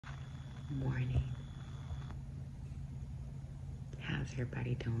morning. How's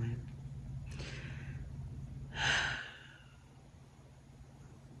everybody doing?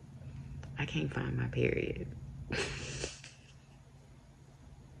 I can't find my period.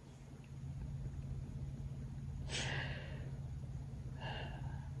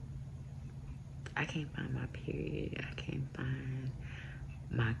 I can't find my period. I can't find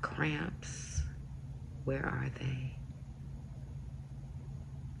my cramps. Where are they?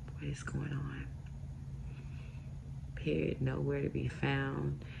 What is going on? Period nowhere to be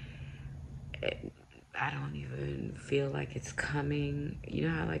found. I don't even feel like it's coming. You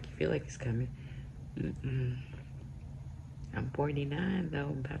know how like you feel like it's coming? I'm 49 though.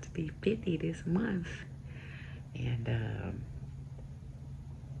 I'm about to be 50 this month. And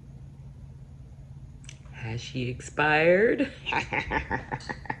has she expired?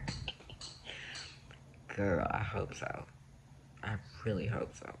 Girl, I hope so. I really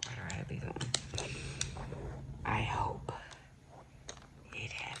hope so. Why do I have these on? I hope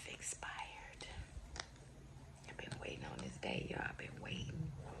it has expired. I've been waiting on this day, y'all. I've been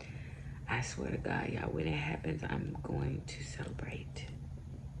waiting. I swear to God, y'all, when it happens, I'm going to celebrate.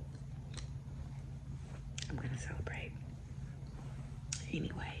 I'm gonna celebrate.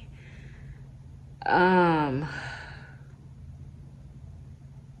 Anyway.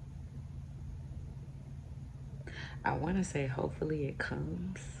 I want to say hopefully it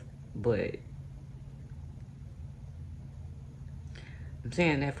comes, but I'm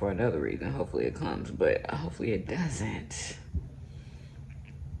saying that for another reason. Hopefully it comes, but hopefully it doesn't.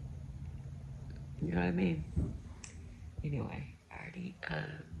 You know what I mean? Anyway, I already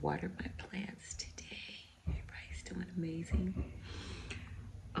watered my plants today. Everybody's doing amazing.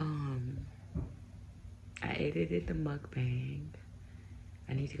 I edited the mukbang.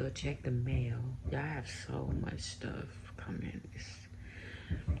 I need to go check the mail. Y'all have so much stuff coming.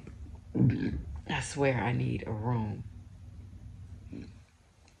 I swear I need a room.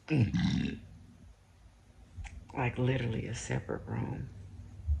 Like literally a separate room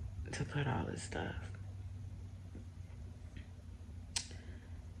to put all this stuff.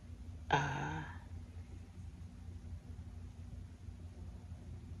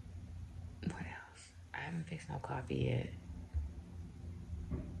 What else? I haven't fixed no coffee yet.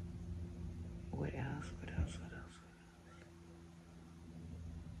 What else? What else? What else?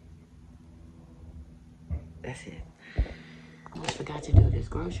 That's it. I almost forgot to do this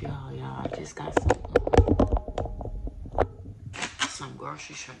grocery haul, y'all. I just got some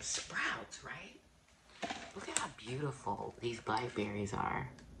groceries from Sprouts, right? Look at how beautiful these blackberries are.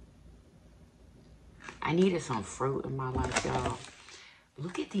 I needed some fruit in my life, y'all.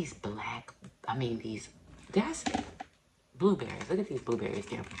 Look at these that's blueberries. Look at these blueberries.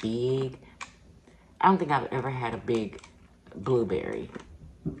 They're big. I don't think I've ever had a big blueberry.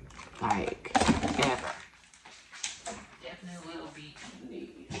 Like, ever. Definitely will be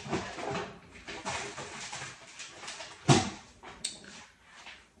these.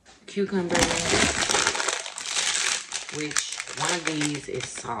 Cucumbers, which one of these is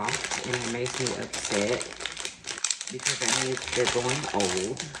soft and it makes me upset because that means they're going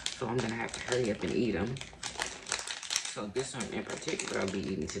old. So I'm gonna have to hurry up and eat them. So this one in particular I'll be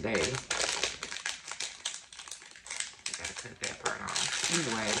eating today. Gotta cut that part off.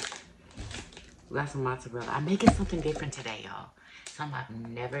 Anyway, we got some mozzarella. I'm making something different today, y'all. Something I've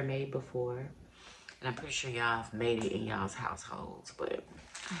never made before. And I'm pretty sure y'all have made it in y'all's households, but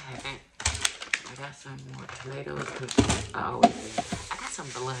I haven't. I got some more tomatoes because I got some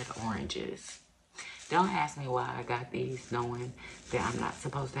blood oranges. Don't ask me why I got these knowing that I'm not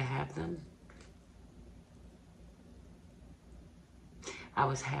supposed to have them. I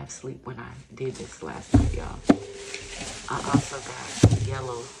was half asleep when I did this last night, y'all. I also got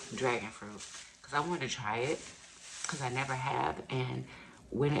yellow dragon fruit because I wanted to try it because I never have. And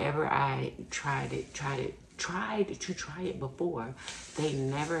whenever I tried to try it before, they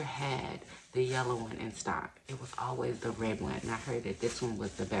never had the yellow one in stock. It was always the red one, and I heard that this one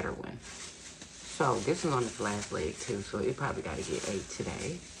was the better one. So this is on its last leg too, so it probably got to get ate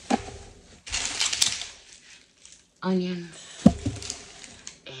today. Onions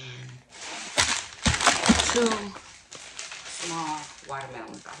and 2 small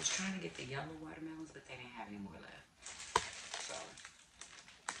watermelons. I was trying to get the yellow watermelons, but they didn't have any more left. So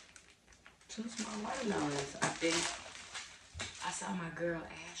 2 small watermelons. I saw my girl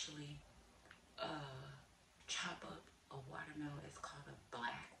Ashley chop up a watermelon. It's called a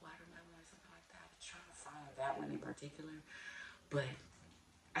black watermelon or something like that. I was trying to find that one in particular, but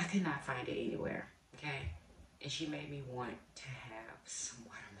I could not find it anywhere, okay? And she made me want to have some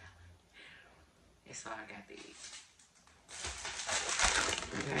watermelon. And so I got these.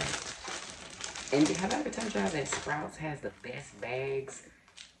 Okay? And have I ever told y'all that Sprouts has the best bags?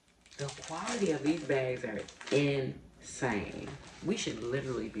 The quality of these bags are insane. We should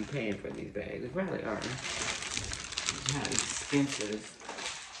literally be paying for these bags. We probably are. How expensive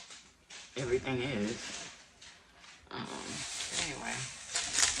everything is. Anyway,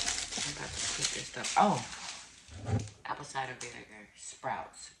 I'm about to put this stuff. Oh, apple cider vinegar,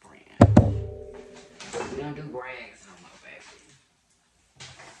 Sprouts brand. We don't do Bragg's no more, baby.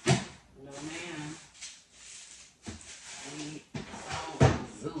 No, ma'am. We don't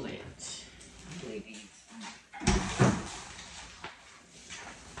do it. I believe these.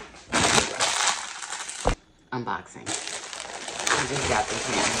 Unboxing. I just got this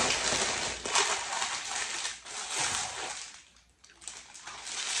in.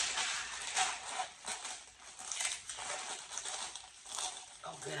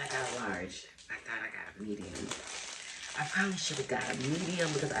 Oh, good, I got a large. I thought I got a medium. I probably should have got a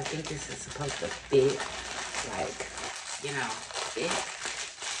medium because I think this is supposed to fit, like, you know, fit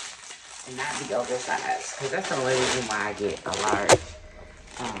and not be oversized. Because that's the only reason why I get a large.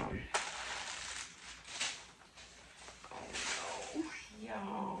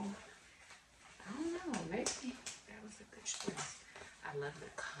 Y'all, I don't know, maybe that was a good choice. I love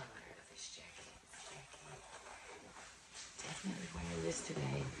the color of this jacket. Definitely wearing this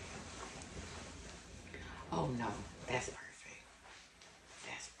today. Oh no, that's perfect.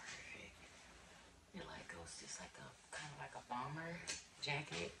 That's perfect. It like goes just like a kind of like a bomber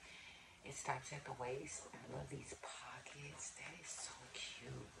jacket. It stops at the waist. I love these pockets. That is so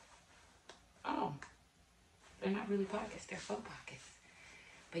cute. Oh, they're not really pockets, they're faux pockets.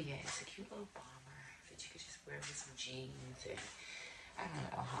 But yeah, it's a cute little bomber that you could just wear with some jeans. And I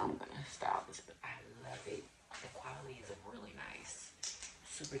don't know how I'm gonna style this, but I love it. The quality is really nice.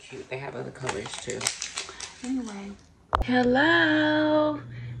 Super cute. They have other colors too. Anyway. Hello.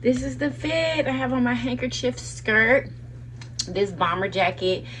 This is the fit. I have on my handkerchief skirt. This bomber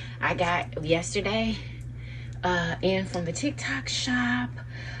jacket I got yesterday in from the TikTok shop.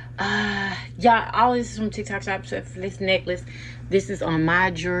 Y'all, all this is from TikTok shop except for this necklace. This is on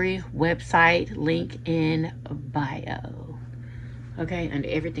my jewelry website, link in bio. Okay, under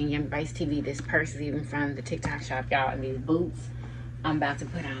everything Yummybitestv. This purse is even from the TikTok shop, y'all. And these boots I'm about to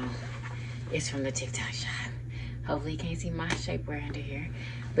put on is from the TikTok shop. Hopefully you can't see my shapewear under here.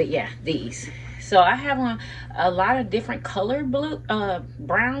 But yeah, these. So I have on a lot of different color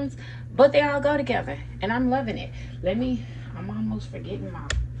browns, but they all go together. And I'm loving it. I'm almost forgetting my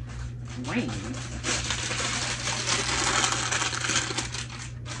rings.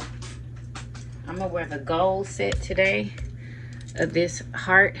 I'm gonna wear the gold set today of this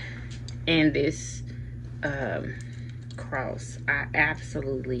heart and this cross. I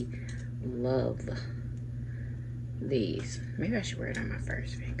absolutely love these. Maybe I should wear it on my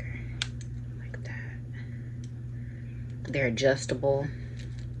first finger like that. They're adjustable.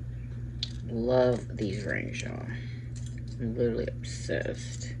 Love these rings, y'all. I'm literally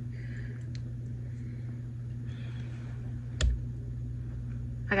obsessed.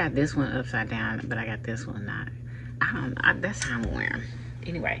 I got this one upside down, but I got this one not. That's how I'm wearing them.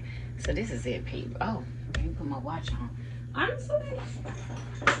 Anyway, so this is it, people. Oh, let me put my watch on. Honestly,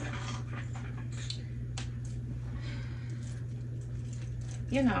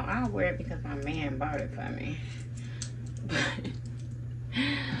 you know, I'll wear it because my man bought it for me.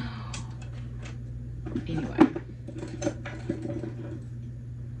 Anyway,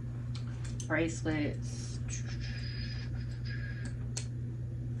 bracelets.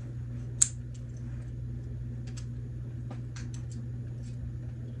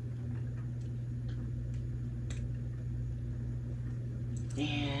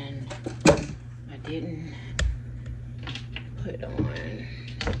 And I didn't put on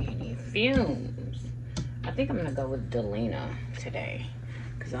any fumes. I think I'm gonna go with Delina today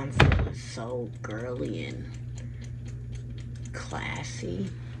because I'm feeling so girly and classy.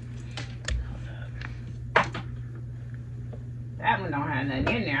 Hold up. That one don't have nothing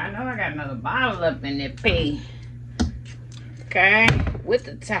in there. I know I got another bottle up in there, P. Okay, with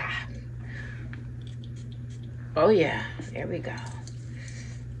the top. Oh yeah, there we go.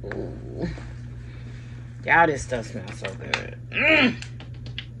 Ooh. Y'all, this stuff smells so good.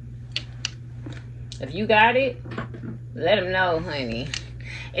 If you got it, let them know, honey.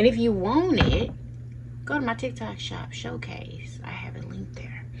 And if you want it, go to my TikTok shop showcase. I have it linked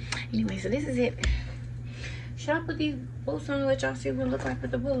there. Anyway, so this is it. Should I put these boots on and let y'all see what it look like with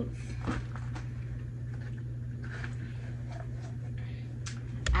the boots?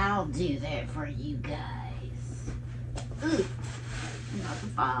 I'll do that for you guys. Ooh. I'm about to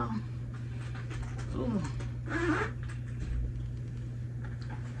fall. Ooh.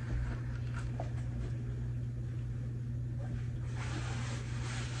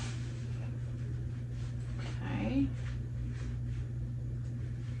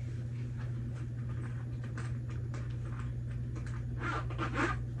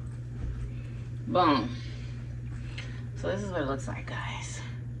 Boom. So this is what it looks like, guys.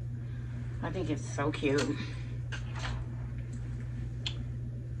 I think it's so cute.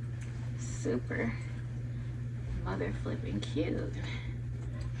 Super mother flipping cute.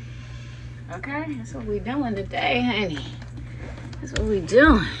 Okay, that's what we doing today, honey. That's what we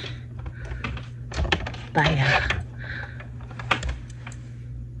doing. Bye,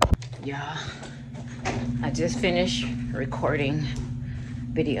 y'all. I just finished recording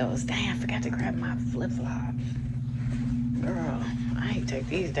videos. Dang, I forgot to grab my flip-flops. Girl, I ain't take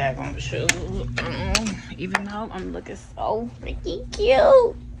these daggone shoes. Even though I'm looking so freaking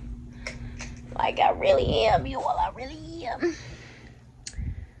cute. Like I really am, you all. I really am.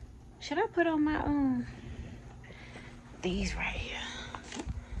 Should I put on my these right here?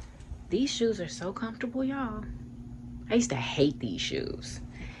 These shoes are so comfortable, y'all. I used to hate these shoes.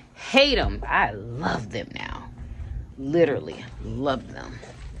 Hate them. I love them now. Literally love them.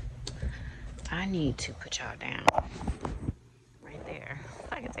 I need to put y'all down right there.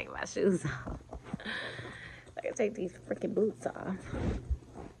 I can take my shoes off. I can take these freaking boots off.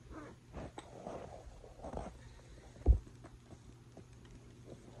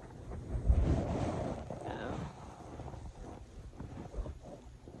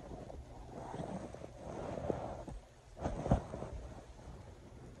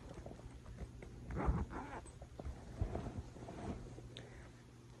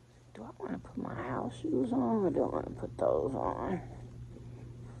 Do I want to put my house shoes on or do I want to put those on?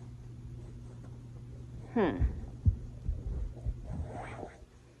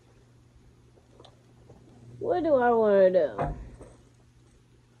 What do I want to do?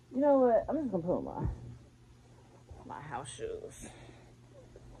 You know what? I'm just going to put on my house shoes.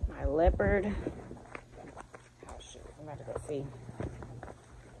 My leopard house shoes. I'm about to go see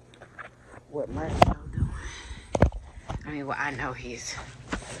what Marcel's doing. I mean, well, I know he's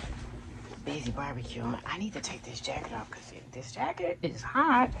busy barbecuing. I need to take this jacket off because this jacket is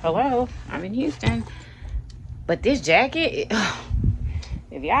hot. Hello, I'm in Houston. But this jacket,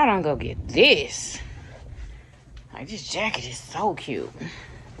 if y'all don't go get this, like this jacket is so cute.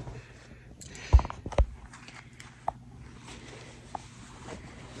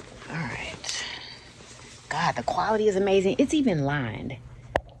 All right. God, the quality is amazing. It's even lined.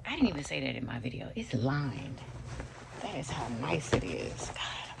 I didn't even say that in my video. It's lined. That is how nice it is.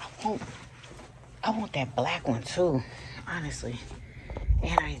 God, I want that black one too, honestly.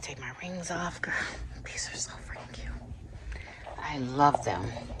 And I need to take my rings off, girl. These are so freaking cute. I love them.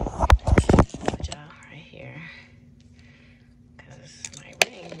 Put y'all right here, cause my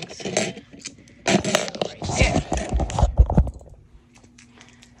rings go right there.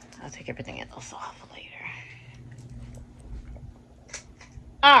 I'll take everything else off later.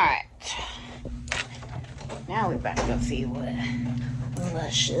 All right. Now we're about to go see what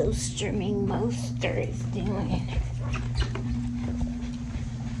Luscious Streaming Monster is doing.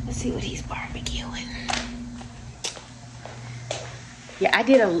 Let's see what he's barbecuing. Yeah, I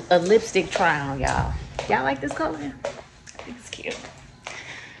did a lipstick try on, y'all. Y'all like this color? I think it's cute.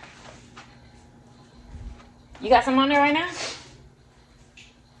 You got some on there right now?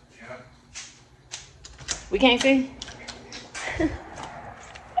 Yeah. We can't see?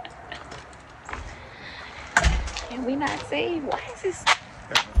 Can we not see? Why is this?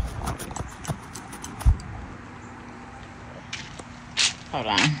 Hold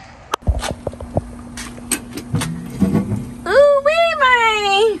on. Ooh, wee,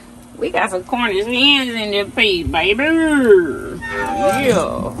 man. We got some Cornish hens in this piece, baby.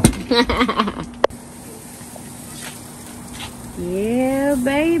 Yeah. Yeah,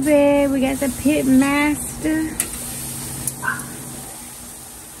 baby. We got the pit master.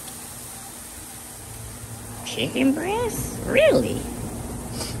 Chicken breast? Really?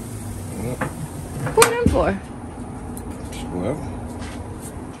 What them for? Well.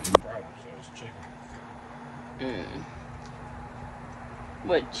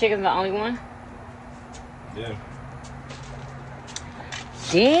 What, chicken's the only one? Yeah.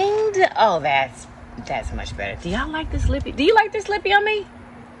 Dinged? Oh, that's much better. Do y'all like this lippy? Do you like this lippy on me?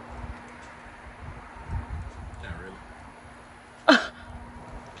 Not really.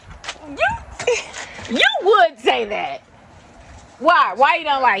 You would say that. Why? Why you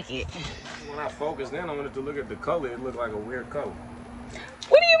don't like it? When I focused in on it to look at the color, it looked like a weird color.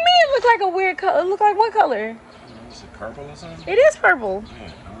 What do you mean it look like a weird color? It look like what color? Is it purple or something? It is purple.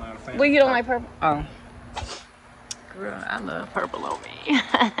 Yeah, I'm not a fan. Well, you don't like purple? Oh. Girl, I love purple on me.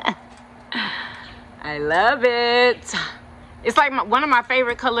 I love it. It's like one of my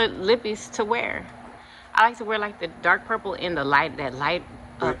favorite colored lippies to wear. I like to wear like the dark purple and that light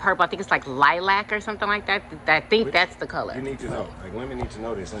purple. I think it's like lilac or something like that. I think that's the color. You need to know. Like, women need to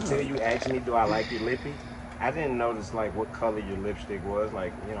know this. Until you ask me, do I like your lippy? I didn't notice, like, what color your lipstick was.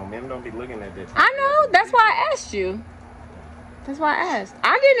 Like, you know, men don't be looking at that. I know. That's why I asked you. That's why I asked.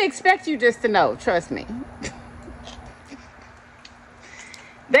 I didn't expect you just to know. Trust me.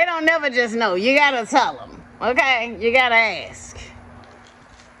 They don't never just know. You gotta tell them. Okay? You gotta ask.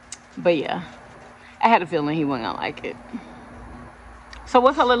 But yeah. I had a feeling he wasn't gonna like it. So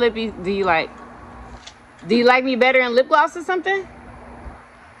what color lippy do you like? Do you like me better in lip gloss or something?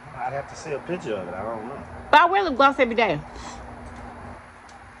 I'd have to see a picture of it. I don't know. But I wear lip gloss every day.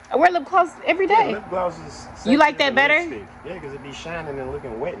 I wear lip gloss every day. Yeah, lip gloss is you like that better? Lipstick. Yeah, because it be shining and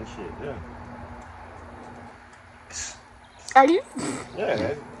looking wet and shit. Yeah. Are you?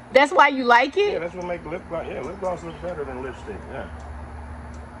 Yeah. That's why you like it? Yeah, that's what make lip gloss. Yeah, lip gloss looks better than lipstick. Yeah.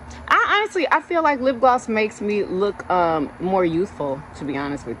 I feel like lip gloss makes me look more youthful, to be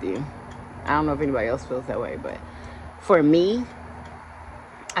honest with you. I don't know if anybody else feels that way, but for me,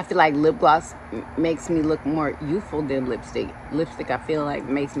 I feel like lip gloss makes me look more youthful than lipstick. Lipstick, I feel like,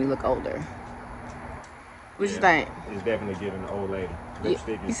 makes me look older. What you think? It's definitely giving an old lady.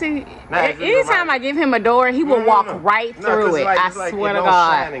 Lipstick you see, anytime I give him a door, he will walk right through it. I swear to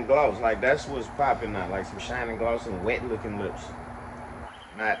God. Shining gloss. Like, that's what's popping now. Like, some shining gloss and wet-looking lips.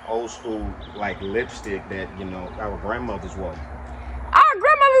 Not old school, like, lipstick that, you know, our grandmothers wore. Our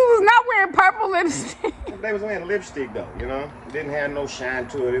grandmothers was not wearing purple lipstick. They was wearing lipstick, though, you know? It didn't have no shine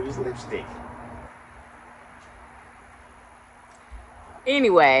to it. It was lipstick.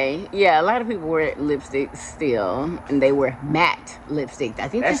 Anyway, yeah, a lot of people wear lipstick still, and they wear matte lipstick. I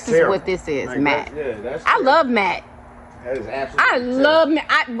think this is what this is, like, matte. I love matte. That is absolutely love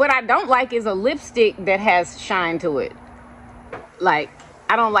matte. What I don't like is a lipstick that has shine to it. Like,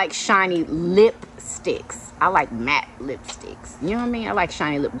 I don't like shiny lipsticks. I like matte lipsticks. You know what I mean? I like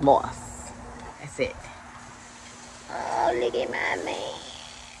shiny lip gloss. That's it. Oh, look at my man.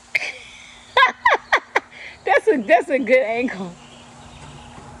 That's a good angle.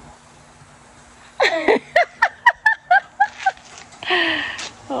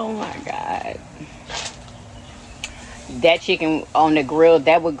 Oh my God. That chicken on the grill,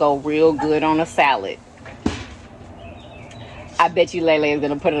 that would go real good on a salad. I bet you Lele is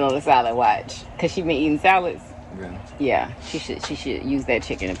gonna put it on a salad, watch. Cause she been eating salads. Yeah, she should use that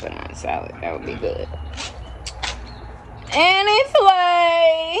chicken and put it on a salad. That would be good.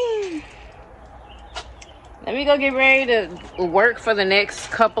 Anyway, let me go get ready to work for the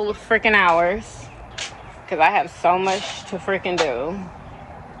next couple of freaking hours. Cause I have so much to freaking do.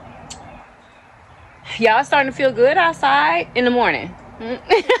 Y'all starting to feel good outside in the morning.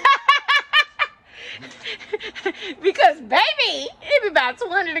 Because baby, it be about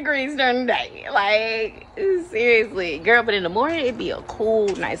 200 degrees during the day. Like, seriously, girl, but in the morning it'd be a cool,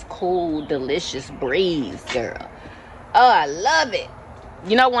 nice, cool, delicious breeze, girl. Oh, I love it.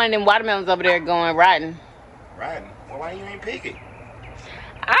 You know, one of them watermelons over there going rotten. Rotten? Well, why you ain't pick it?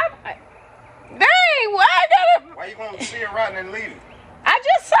 Dang, why I gotta... Why you gonna see it rotten and leave it? I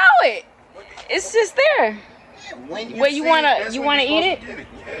just saw it. It's just there. When you wanna eat it?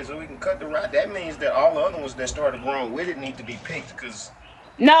 Yeah, so we can cut the rot. That means that all the other ones that started growing with it need to be picked, because...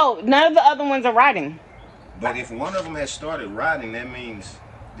 No, none of the other ones are rotting. But if one of them has started rotting, that means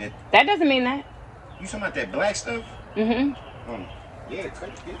that... That doesn't mean that. You talking about that black stuff? Mm-hmm. Yeah, get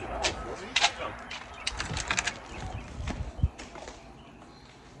it off.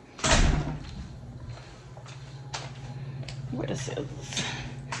 Where the scissors?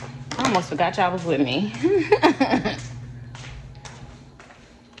 I almost forgot y'all was with me.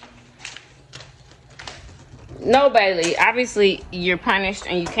 No, Bailey. Obviously, you're punished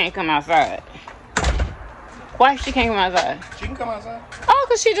and you can't come outside. Why she can't come outside? She can come outside. Oh,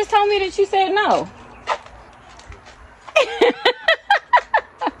 because she just told me that you said no.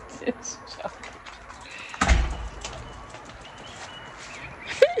 Just joking.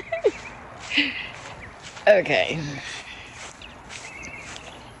 Okay.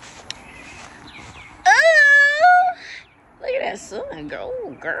 Look at that sun, girl.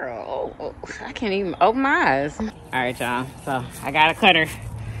 Oh, girl. Oh, I can't even open my eyes. All right, y'all. So, I got a cutter.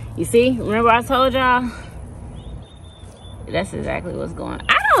 You see? Remember I told y'all? That's exactly what's going on.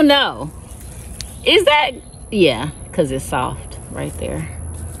 I don't know. Is that... Yeah, because it's soft right there.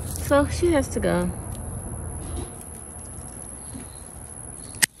 So, she has to go.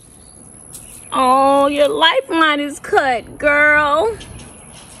 Oh, your lifeline is cut, girl.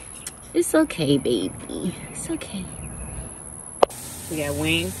 It's okay, baby. It's okay. We got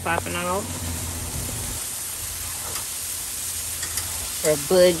wings popping off for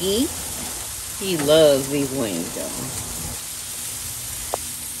Boogie. He loves these wings, though.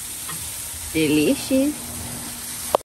 Delicious.